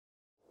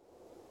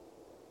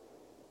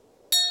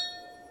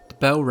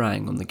bell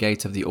rang on the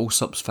gate of the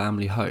Allsops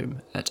family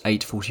home at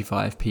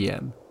 8:45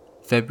 p.m,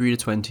 February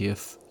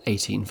 20th,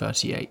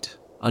 1838.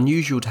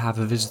 Unusual to have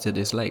a visitor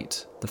this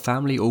late, the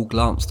family all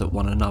glanced at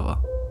one another.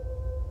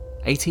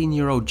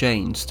 18-year-old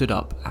Jane stood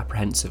up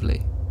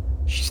apprehensively.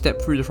 She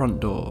stepped through the front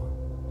door,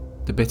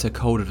 the bitter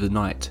cold of the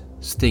night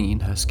stinging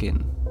her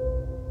skin.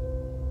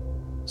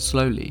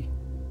 Slowly,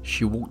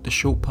 she walked the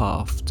short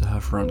path to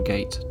her front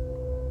gate.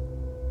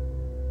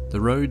 The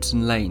roads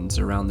and lanes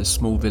around this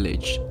small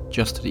village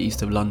just to the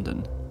east of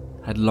London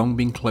had long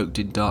been cloaked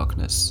in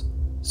darkness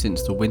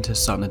since the winter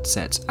sun had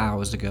set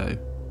hours ago.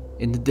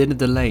 In the din of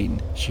the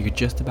lane, she could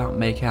just about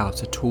make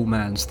out a tall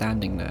man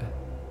standing there,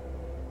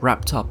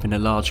 wrapped up in a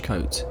large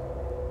coat.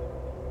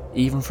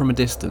 Even from a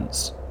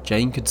distance,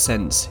 Jane could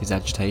sense his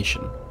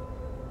agitation.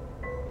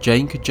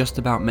 Jane could just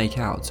about make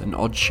out an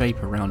odd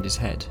shape around his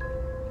head,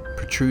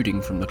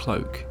 protruding from the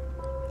cloak.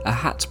 A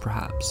hat,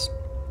 perhaps.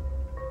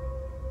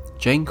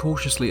 Jane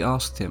cautiously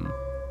asked him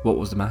what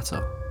was the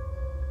matter.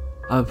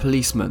 "I'm a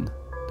policeman,"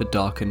 the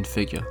darkened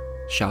figure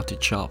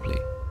shouted sharply.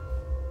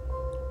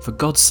 "For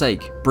God's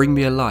sake, bring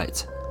me a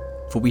light,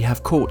 for we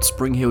have caught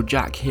Spring-Heeled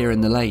Jack here in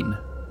the lane."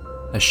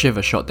 A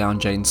shiver shot down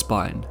Jane's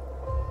spine.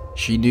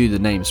 She knew the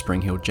name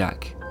Spring-Heeled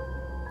Jack.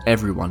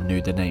 Everyone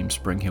knew the name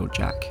Spring-Heeled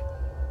Jack.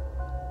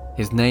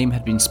 His name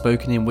had been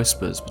spoken in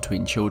whispers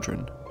between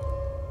children,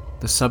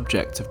 the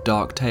subject of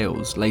dark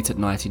tales late at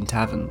night in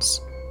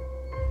taverns,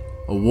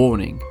 a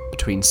warning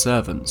between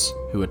servants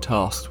who were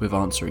tasked with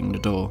answering the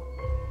door.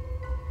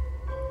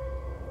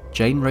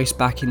 Jane raced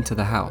back into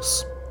the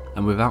house,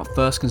 and without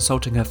first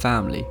consulting her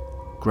family,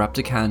 grabbed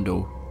a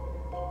candle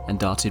and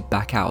darted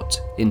back out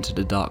into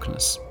the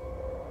darkness.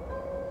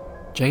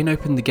 Jane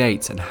opened the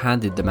gate and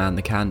handed the man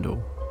the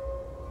candle.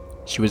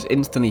 She was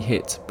instantly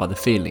hit by the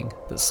feeling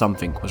that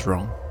something was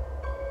wrong.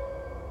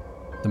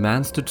 The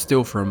man stood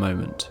still for a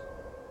moment,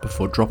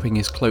 before dropping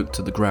his cloak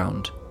to the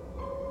ground.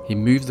 He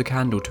moved the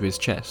candle to his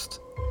chest,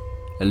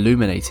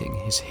 illuminating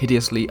his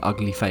hideously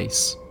ugly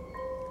face,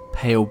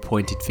 pale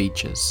pointed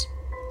features,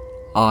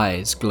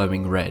 eyes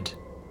glowing red,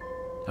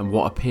 and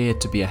what appeared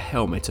to be a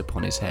helmet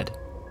upon his head.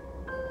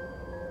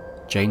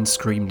 Jane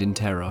screamed in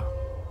terror.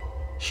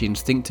 She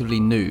instinctively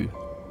knew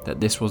that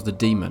this was the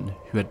demon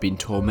who had been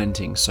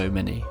tormenting so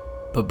many.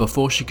 But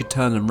before she could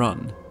turn and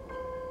run,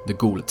 the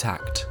ghoul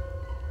attacked,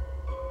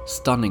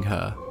 stunning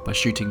her by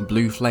shooting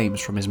blue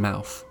flames from his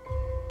mouth.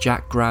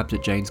 Jack grabbed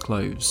at Jane's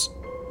clothes.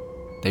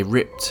 They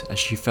ripped as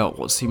she felt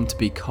what seemed to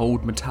be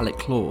cold metallic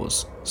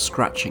claws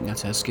scratching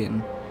at her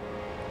skin.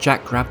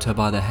 Jack grabbed her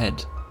by the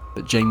head,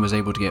 but Jane was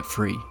able to get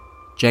free.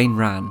 Jane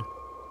ran,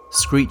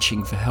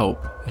 screeching for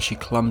help as she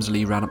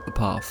clumsily ran up the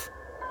path.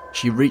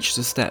 She reached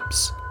the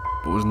steps,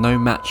 but was no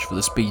match for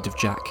the speed of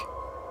Jack,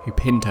 who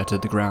pinned her to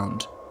the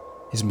ground,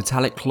 his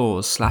metallic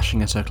claws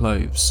slashing at her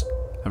clothes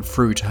and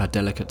through to her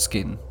delicate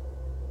skin.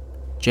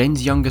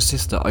 Jane's younger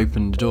sister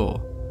opened the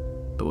door,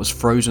 but was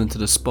frozen to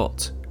the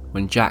spot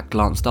when Jack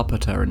glanced up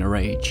at her in a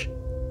rage,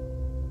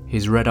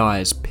 his red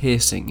eyes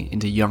piercing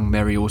into young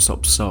Mary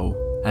Allsop's soul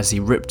as he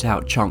ripped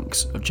out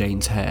chunks of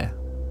Jane's hair.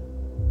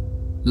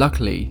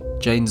 Luckily,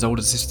 Jane's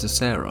older sister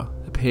Sarah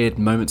appeared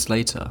moments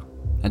later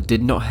and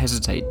did not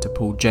hesitate to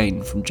pull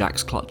Jane from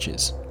Jack's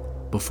clutches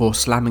before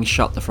slamming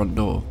shut the front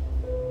door.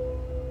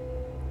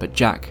 But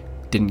Jack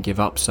didn't give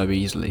up so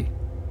easily.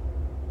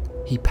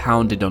 He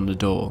pounded on the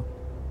door,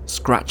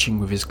 scratching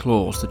with his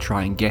claws to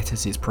try and get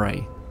at his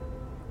prey.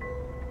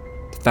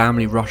 The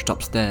family rushed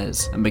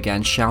upstairs and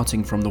began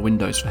shouting from the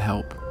windows for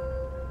help.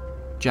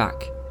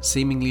 Jack,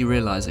 seemingly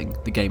realising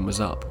the game was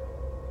up,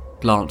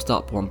 glanced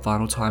up one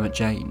final time at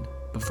Jane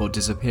before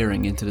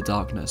disappearing into the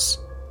darkness,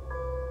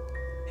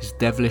 his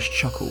devilish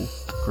chuckle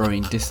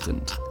growing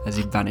distant as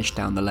he vanished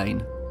down the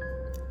lane.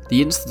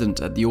 The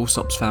incident at the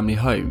Allsops family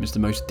home is the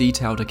most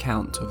detailed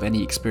account of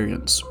any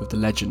experience with the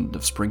legend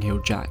of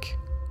Spring-Heeled Jack.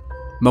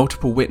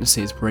 Multiple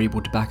witnesses were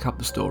able to back up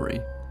the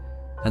story,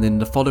 and in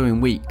the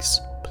following weeks,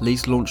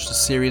 police launched a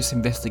serious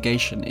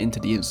investigation into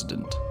the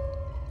incident.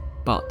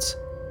 But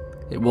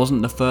it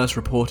wasn't the first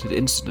reported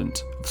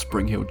incident of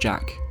Spring-Heeled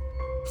Jack.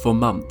 For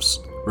months,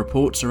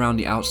 reports around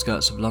the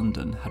outskirts of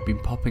London had been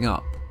popping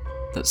up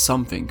that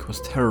something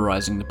was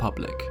terrorising the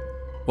public.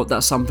 What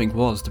that something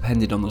was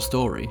depended on the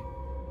story.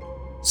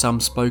 Some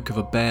spoke of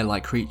a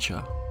bear-like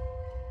creature,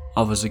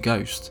 others a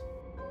ghost.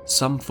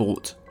 Some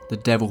thought the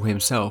devil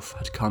himself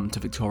had come to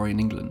Victorian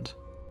England.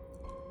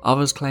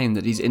 Others claimed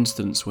that these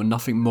incidents were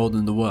nothing more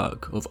than the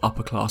work of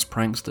upper-class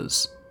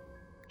pranksters.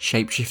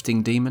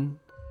 Shape-shifting demon?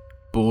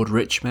 Bored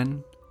rich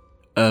men?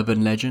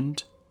 Urban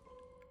legend?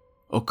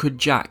 Or could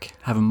Jack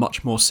have a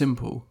much more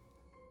simple,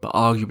 but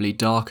arguably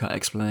darker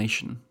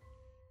explanation?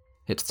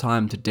 It's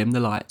time to dim the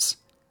lights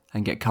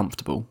and get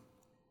comfortable.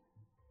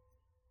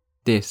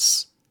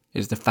 This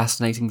is the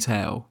fascinating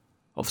tale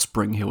of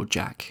Spring-Heeled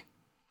Jack.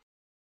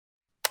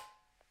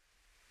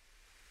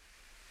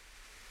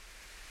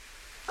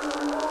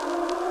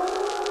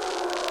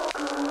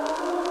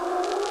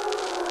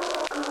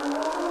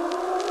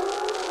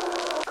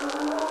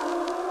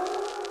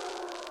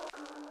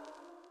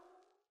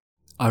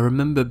 I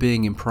remember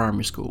being in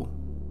primary school,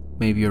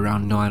 maybe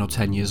around 9 or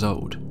 10 years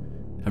old,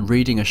 and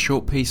reading a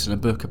short piece in a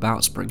book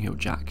about Spring-Heeled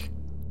Jack.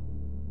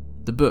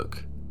 The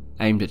book,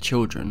 aimed at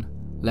children,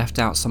 left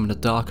out some of the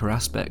darker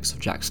aspects of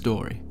Jack's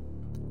story,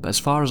 but as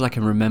far as I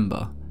can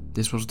remember,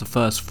 this was the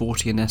first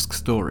Fortean-esque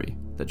story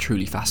that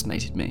truly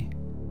fascinated me.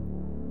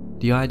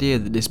 The idea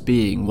that this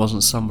being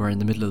wasn't somewhere in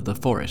the middle of the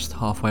forest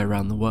halfway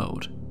around the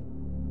world.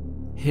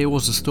 Here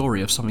was the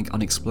story of something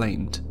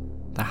unexplained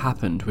that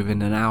happened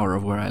within an hour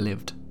of where I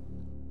lived.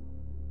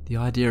 The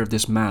idea of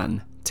this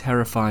man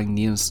terrifying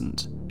the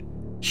innocent,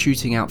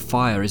 shooting out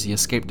fire as he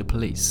escaped the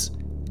police,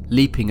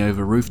 leaping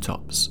over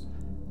rooftops,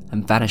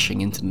 and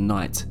vanishing into the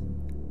night,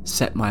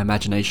 set my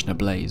imagination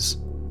ablaze.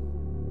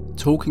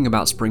 Talking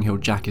about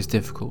Spring-Heeled Jack is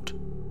difficult.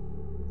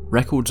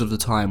 Records of the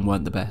time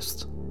weren't the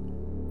best.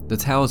 The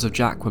tales of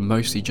Jack were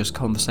mostly just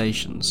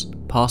conversations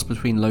passed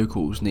between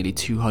locals nearly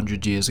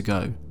 200 years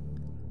ago.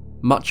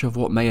 Much of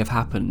what may have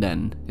happened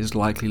then is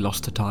likely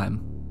lost to time.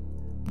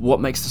 But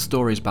what makes the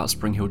stories about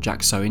Spring-Heeled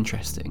Jack so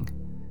interesting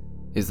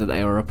is that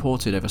they are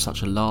reported over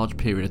such a large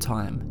period of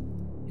time,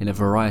 in a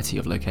variety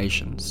of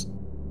locations.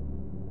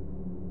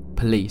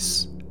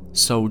 Police,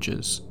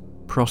 soldiers,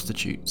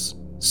 prostitutes,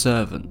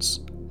 servants,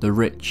 the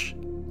rich,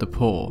 the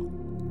poor,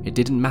 it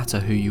didn't matter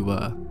who you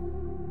were.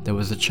 There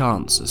was a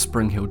chance that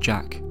Spring-Heeled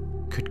Jack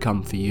could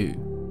come for you.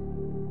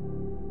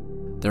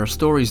 There are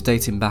stories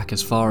dating back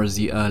as far as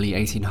the early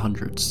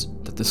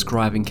 1800s that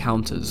describe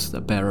encounters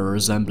that bear a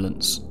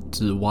resemblance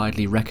to the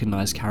widely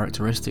recognised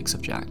characteristics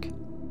of Jack,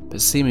 but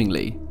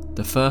seemingly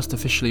the first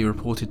officially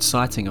reported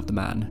sighting of the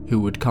man who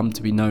would come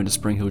to be known as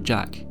Spring-Heeled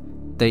Jack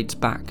dates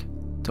back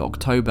to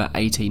October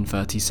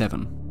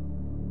 1837.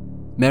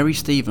 Mary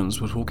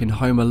Stevens was walking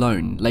home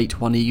alone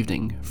late one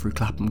evening through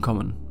Clapham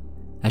Common.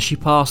 As she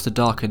passed a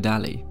darkened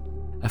alley,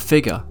 a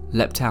figure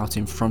leapt out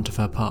in front of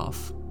her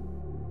path.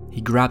 He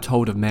grabbed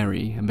hold of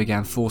Mary and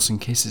began forcing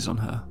kisses on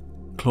her,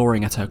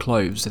 clawing at her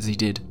clothes as he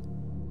did.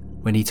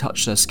 When he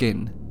touched her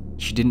skin,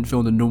 she didn't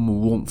feel the normal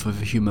warmth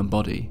of a human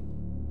body.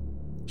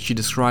 She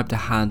described her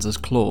hands as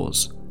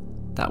claws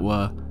that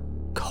were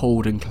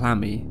cold and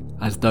clammy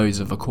as those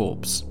of a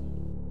corpse.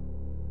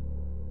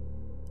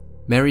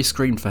 Mary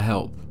screamed for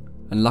help,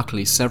 and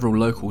luckily several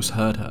locals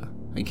heard her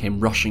and came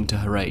rushing to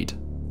her aid.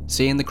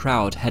 Seeing the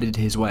crowd headed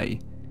his way,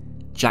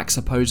 Jack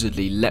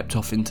supposedly leapt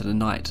off into the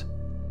night,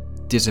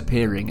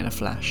 disappearing in a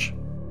flash.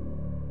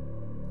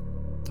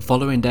 The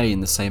following day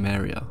in the same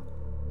area,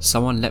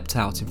 someone leapt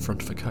out in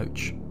front of a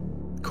coach,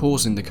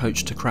 causing the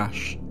coach to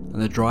crash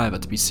and the driver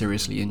to be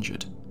seriously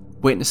injured.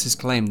 Witnesses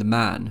claim the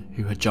man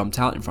who had jumped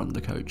out in front of the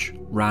coach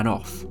ran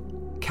off,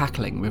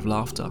 cackling with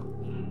laughter.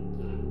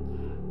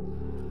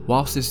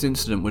 Whilst this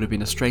incident would have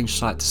been a strange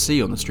sight to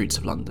see on the streets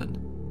of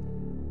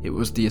London, it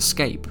was the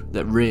escape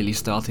that really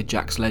started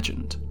Jack's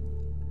legend.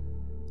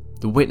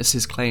 The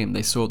witnesses claim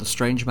they saw the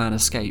strange man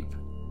escape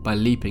by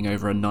leaping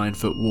over a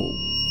 9-foot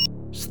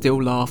wall,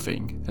 still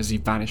laughing as he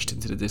vanished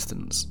into the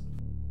distance.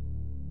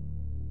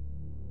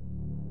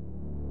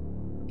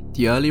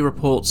 The early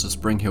reports of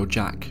Spring-Heeled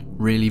Jack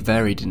really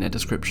varied in their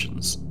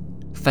descriptions.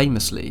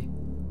 Famously,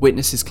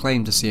 witnesses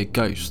claimed to see a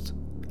ghost,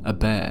 a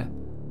bear,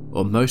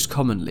 or most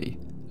commonly,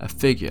 a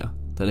figure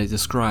that they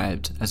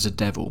described as a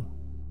devil.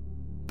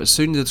 But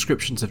soon the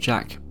descriptions of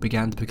Jack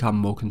began to become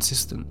more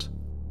consistent.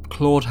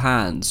 Clawed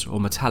hands or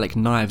metallic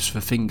knives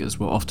for fingers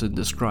were often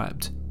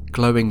described,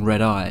 glowing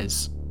red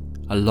eyes,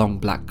 a long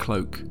black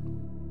cloak.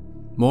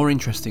 More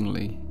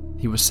interestingly,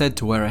 he was said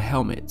to wear a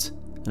helmet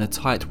and a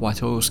tight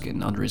white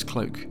oilskin under his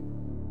cloak.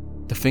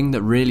 The thing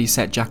that really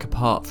set Jack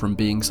apart from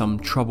being some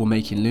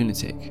troublemaking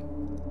lunatic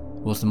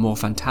was the more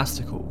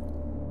fantastical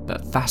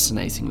but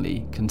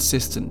fascinatingly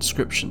consistent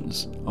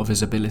descriptions of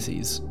his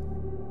abilities.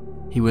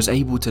 He was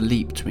able to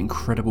leap to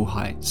incredible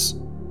heights,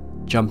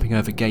 jumping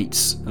over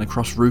gates and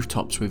across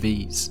rooftops with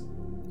ease.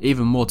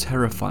 Even more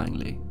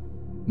terrifyingly,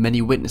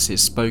 many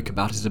witnesses spoke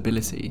about his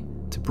ability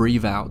to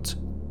breathe out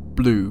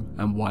blue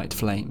and white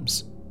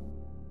flames.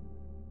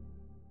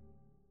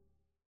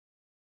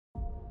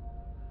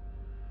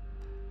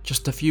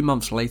 Just a few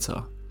months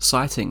later,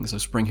 sightings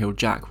of Spring-Heeled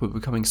Jack were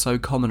becoming so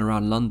common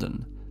around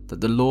London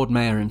that the Lord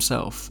Mayor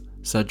himself,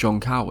 Sir John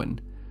Cowan,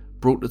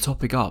 brought the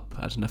topic up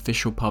at an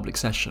official public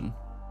session.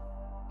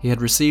 He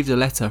had received a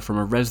letter from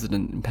a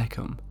resident in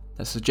Peckham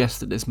that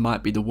suggested this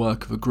might be the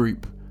work of a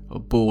group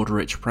of bored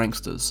rich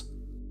pranksters.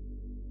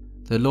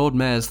 The Lord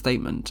Mayor's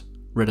statement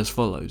read as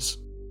follows: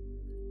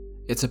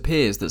 "It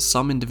appears that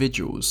some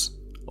individuals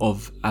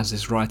of, as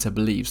this writer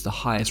believes, the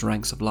highest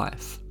ranks of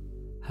life,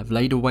 have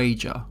laid a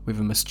wager with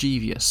a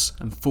mischievous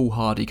and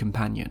foolhardy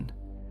companion,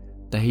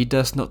 that he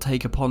durst not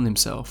take upon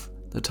himself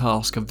the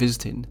task of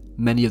visiting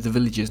many of the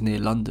villages near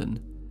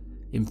London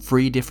in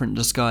 3 different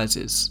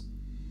disguises: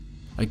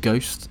 a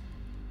ghost,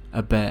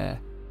 a bear,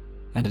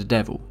 and a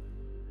devil,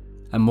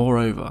 and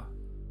moreover,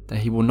 that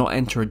he will not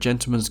enter a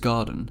gentleman's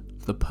garden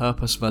for the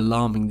purpose of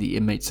alarming the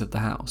inmates of the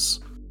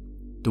house.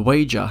 The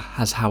wager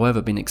has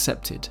however been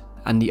accepted,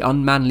 and the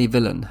unmanly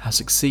villain has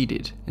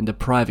succeeded in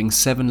depriving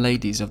 7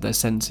 ladies of their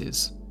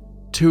senses,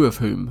 2 of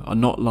whom are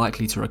not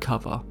likely to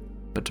recover,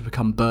 but to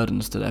become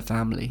burdens to their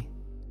family.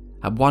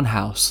 At one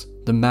house,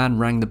 the man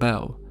rang the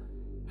bell,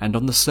 and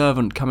on the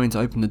servant coming to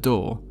open the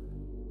door,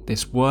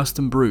 this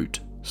Worston brute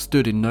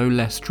stood in no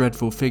less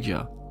dreadful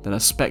figure than a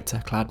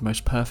spectre clad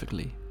most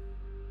perfectly.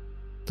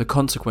 The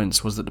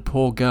consequence was that the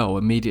poor girl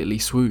immediately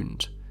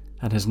swooned,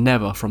 and has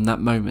never from that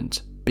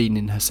moment been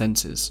in her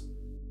senses.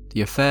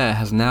 The affair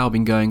has now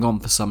been going on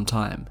for some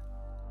time,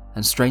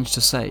 and strange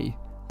to say,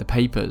 the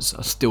papers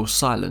are still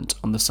silent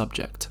on the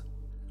subject.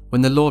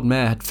 When the Lord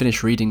Mayor had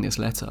finished reading this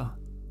letter,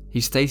 he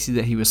stated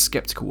that he was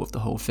sceptical of the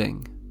whole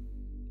thing,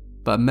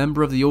 but a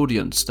member of the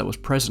audience that was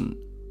present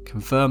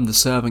confirmed the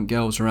servant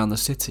girls around the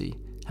city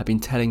had been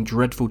telling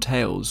dreadful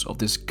tales of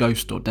this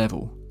ghost or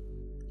devil.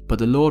 But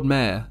the Lord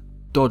Mayor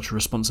dodged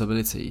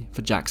responsibility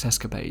for Jack's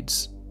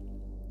escapades.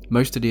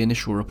 Most of the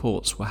initial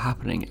reports were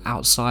happening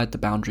outside the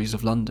boundaries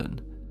of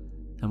London,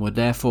 and were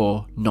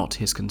therefore not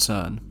his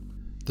concern.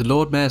 The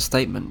Lord Mayor's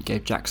statement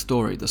gave Jack's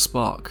story the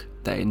spark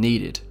that it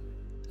needed,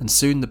 and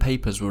soon the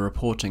papers were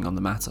reporting on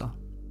the matter.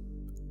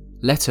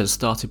 Letters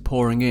started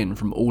pouring in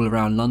from all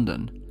around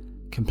London,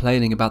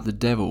 complaining about the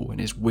devil and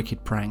his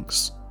wicked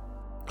pranks.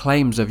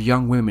 Claims of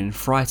young women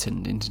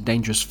frightened into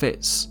dangerous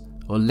fits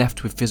or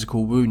left with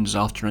physical wounds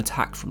after an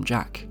attack from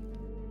Jack.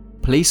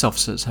 Police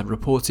officers had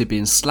reported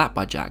being slapped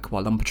by Jack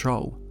while on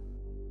patrol.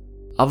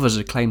 Others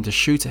had claimed to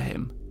shoot at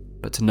him,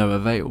 but to no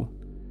avail.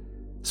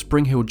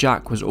 Spring-Heeled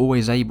Jack was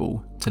always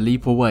able to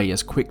leap away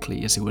as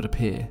quickly as he would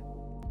appear.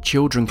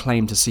 Children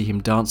claimed to see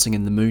him dancing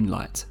in the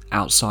moonlight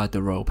outside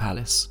the royal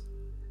palace,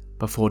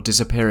 before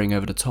disappearing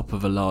over the top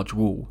of a large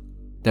wall.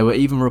 There were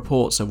even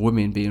reports of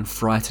women being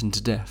frightened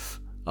to death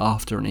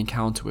after an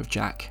encounter with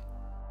Jack.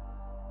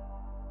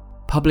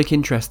 Public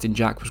interest in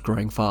Jack was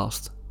growing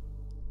fast,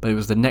 but it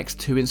was the next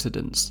two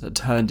incidents that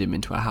turned him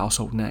into a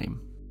household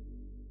name.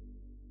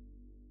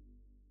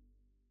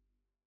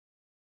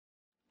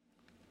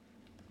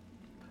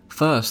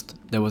 First,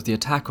 there was the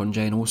attack on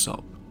Jane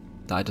Alsop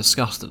that I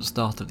discussed at the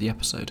start of the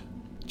episode.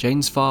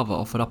 Jane's father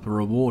offered up a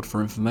reward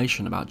for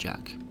information about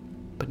Jack,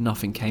 but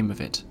nothing came of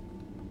it.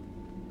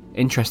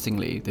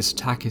 Interestingly, this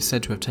attack is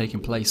said to have taken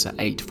place at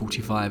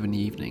 8:45 in the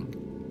evening.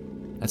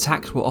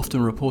 Attacks were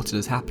often reported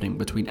as happening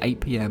between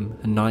 8 PM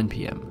and 9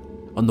 PM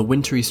on the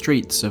wintry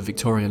streets of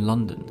Victorian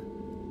London.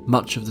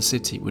 Much of the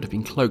city would have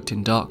been cloaked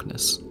in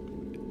darkness,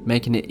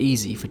 making it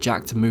easy for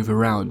Jack to move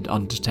around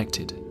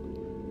undetected.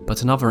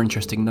 But another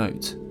interesting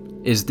note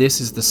is this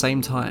is the same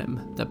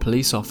time that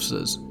police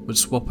officers would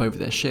swap over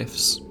their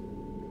shifts,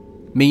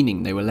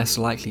 meaning they were less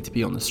likely to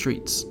be on the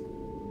streets.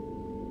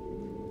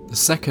 The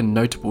second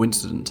notable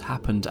incident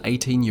happened to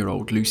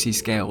 18-year-old Lucy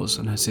Scales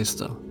and her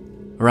sister.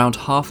 Around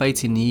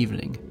 8:30 in the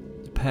evening,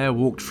 the pair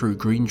walked through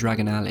Green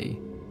Dragon Alley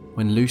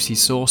when Lucy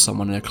saw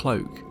someone in a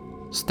cloak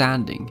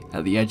standing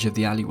at the edge of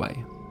the alleyway.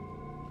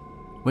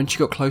 When she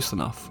got close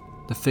enough,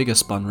 the figure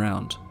spun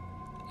round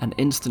and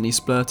instantly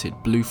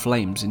splurted blue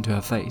flames into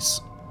her face.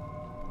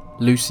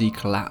 Lucy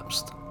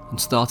collapsed and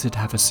started to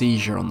have a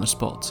seizure on the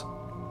spot.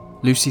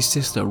 Lucy's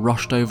sister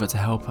rushed over to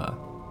help her.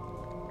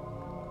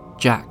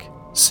 Jack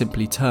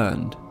simply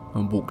turned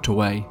and walked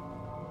away,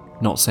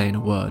 not saying a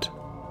word.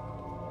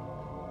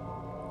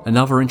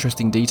 Another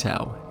interesting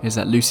detail is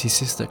that Lucy's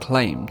sister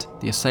claimed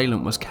the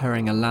assailant was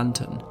carrying a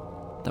lantern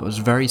that was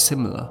very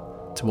similar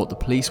to what the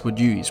police would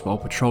use while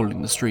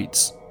patrolling the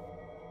streets.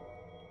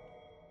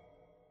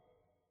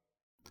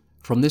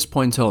 From this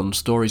point on,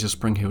 stories of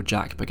Spring-Heeled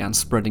Jack began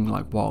spreading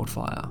like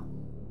wildfire.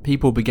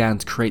 People began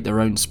to create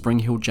their own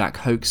Spring-Heeled Jack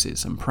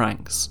hoaxes and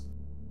pranks,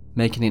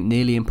 making it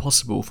nearly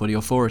impossible for the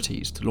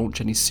authorities to launch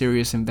any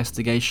serious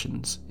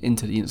investigations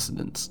into the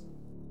incidents.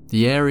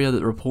 The area that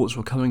the reports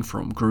were coming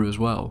from grew as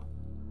well.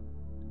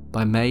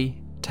 By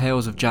May,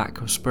 tales of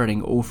Jack were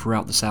spreading all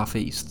throughout the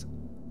southeast.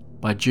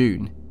 By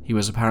June, he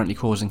was apparently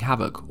causing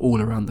havoc all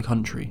around the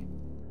country.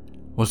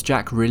 Was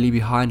Jack really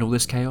behind all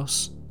this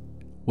chaos?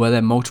 Were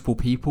there multiple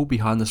people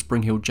behind the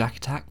Spring-Heeled Jack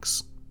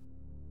attacks?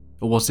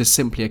 Or was this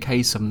simply a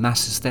case of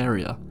mass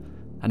hysteria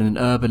and an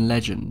urban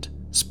legend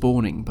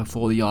spawning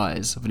before the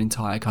eyes of an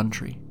entire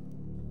country?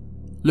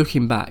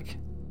 Looking back,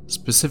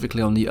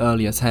 specifically on the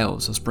earlier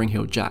tales of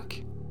Spring-Heeled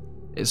Jack,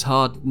 it's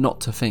hard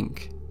not to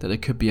think that there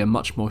could be a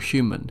much more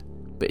human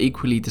but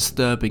equally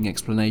disturbing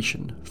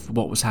explanation for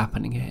what was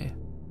happening here.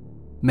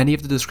 Many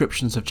of the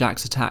descriptions of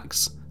Jack's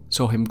attacks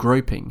saw him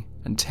groping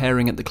and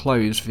tearing at the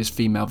clothes of his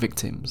female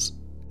victims,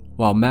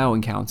 while male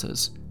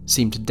encounters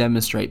seemed to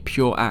demonstrate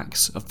pure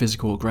acts of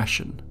physical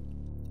aggression.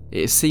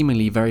 It is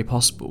seemingly very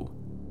possible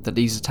that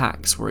these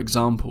attacks were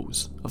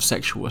examples of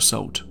sexual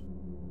assault,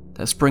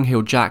 that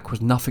Spring-Heeled Jack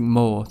was nothing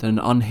more than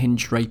an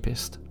unhinged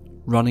rapist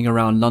running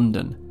around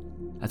London,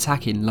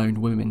 attacking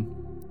lone women.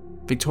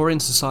 Victorian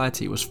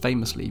society was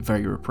famously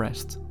very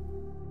repressed.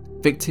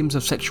 Victims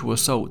of sexual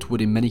assault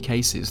would in many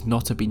cases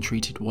not have been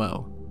treated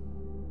well,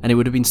 and it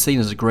would have been seen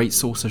as a great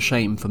source of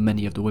shame for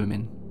many of the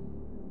women.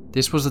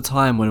 This was a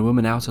time when a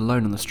woman out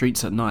alone on the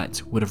streets at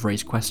night would have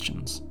raised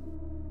questions.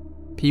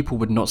 People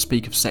would not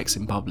speak of sex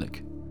in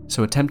public,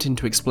 so attempting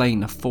to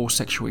explain a forced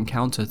sexual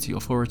encounter to the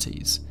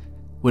authorities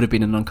would have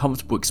been an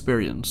uncomfortable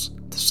experience,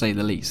 to say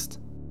the least.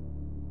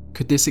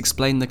 Could this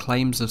explain the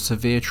claims of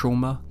severe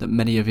trauma that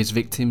many of his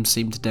victims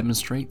seem to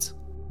demonstrate?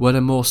 Were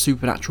there more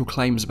supernatural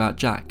claims about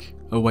Jack,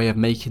 a way of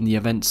making the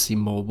events seem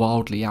more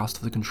wildly out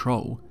of the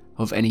control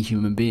of any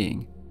human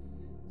being,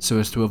 so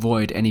as to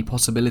avoid any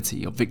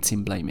possibility of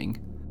victim blaming,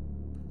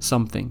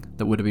 something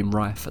that would have been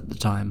rife at the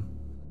time?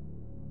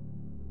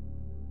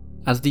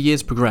 As the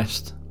years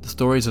progressed, the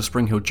stories of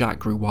Spring Hill Jack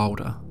grew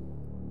wilder.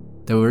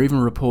 There were even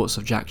reports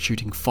of Jack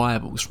shooting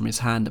fireballs from his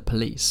hand at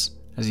police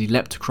as he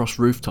leapt across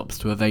rooftops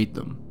to evade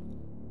them.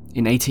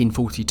 In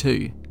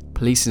 1842,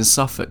 police in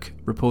Suffolk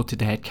reported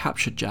they had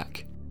captured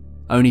Jack,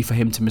 only for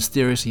him to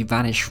mysteriously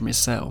vanish from his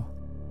cell.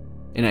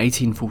 In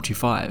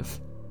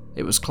 1845,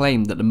 it was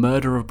claimed that the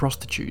murderer of a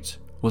prostitute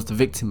was the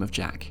victim of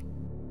Jack.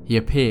 He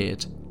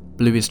appeared,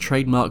 blew his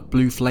trademark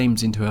blue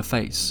flames into her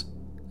face,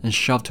 and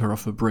shoved her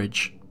off a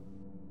bridge.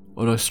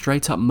 Although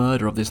straight-up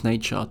murder of this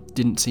nature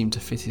didn't seem to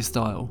fit his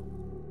style,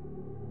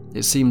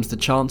 it seems the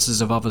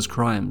chances of others'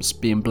 crimes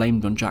being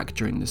blamed on Jack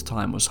during this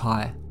time was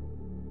high.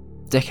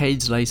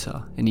 Decades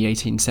later, in the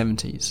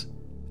 1870s,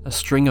 a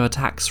string of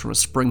attacks from a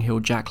Spring Hill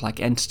Jack-like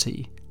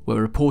entity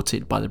were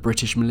reported by the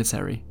British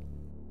military.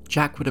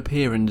 Jack would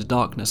appear in the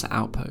darkness at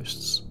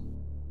outposts,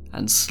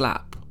 and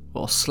slap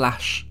or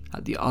slash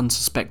at the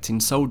unsuspecting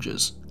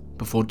soldiers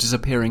before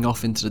disappearing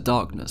off into the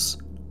darkness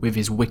with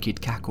his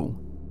wicked cackle.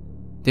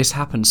 This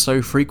happened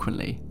so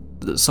frequently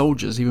that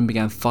soldiers even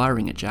began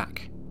firing at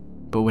Jack,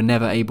 but were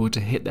never able to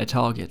hit their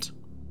target.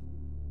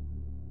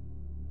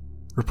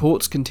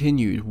 Reports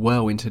continued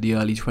well into the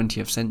early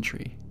 20th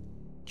century.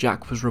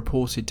 Jack was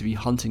reported to be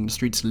hunting the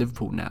streets of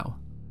Liverpool now,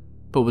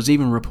 but was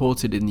even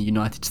reported in the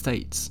United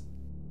States,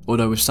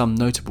 although with some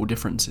notable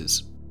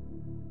differences.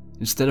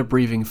 Instead of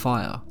breathing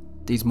fire,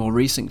 these more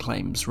recent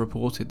claims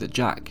reported that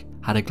Jack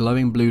had a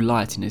glowing blue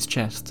light in his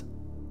chest,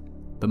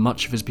 but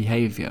much of his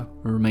behaviour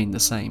remained the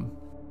same.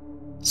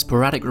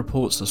 Sporadic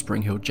reports of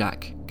Spring Hill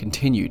Jack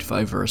continued for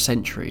over a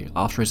century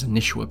after his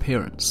initial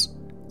appearance,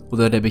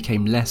 although they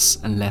became less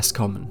and less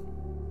common.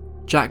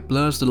 Jack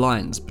blurs the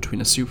lines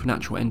between a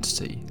supernatural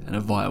entity and a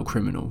vile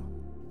criminal.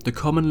 The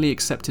commonly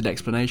accepted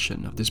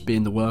explanation of this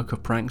being the work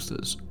of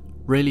pranksters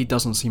really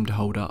doesn't seem to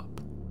hold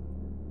up,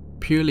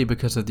 purely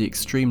because of the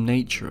extreme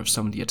nature of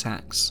some of the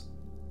attacks.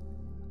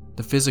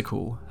 The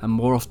physical and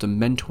more often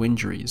mental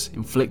injuries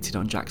inflicted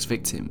on Jack's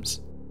victims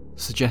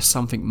suggest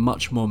something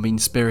much more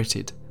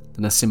mean-spirited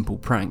than a simple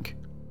prank.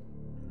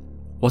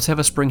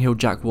 Whatever Spring Hill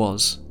Jack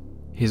was,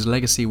 his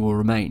legacy will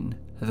remain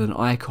as an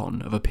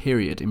icon of a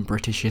period in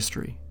British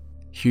history.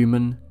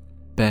 Human,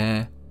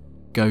 bear,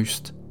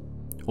 ghost,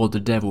 or the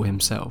devil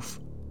himself.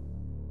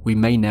 We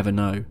may never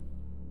know.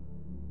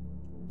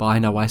 But I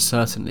know I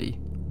certainly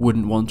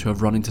wouldn't want to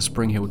have run into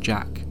Spring Hill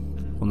Jack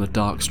on the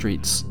dark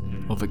streets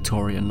of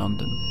Victorian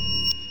London.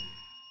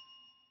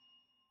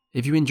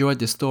 If you enjoyed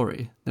this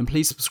story, then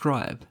please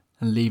subscribe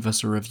and leave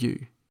us a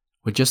review.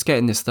 We're just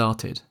getting this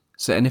started,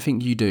 so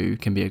anything you do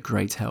can be a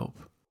great help.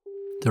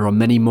 There are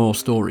many more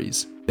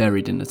stories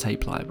buried in the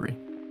tape library,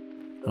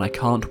 and I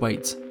can't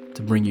wait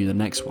to bring you the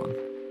next one.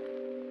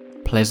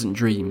 Pleasant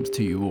dreams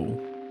to you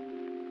all.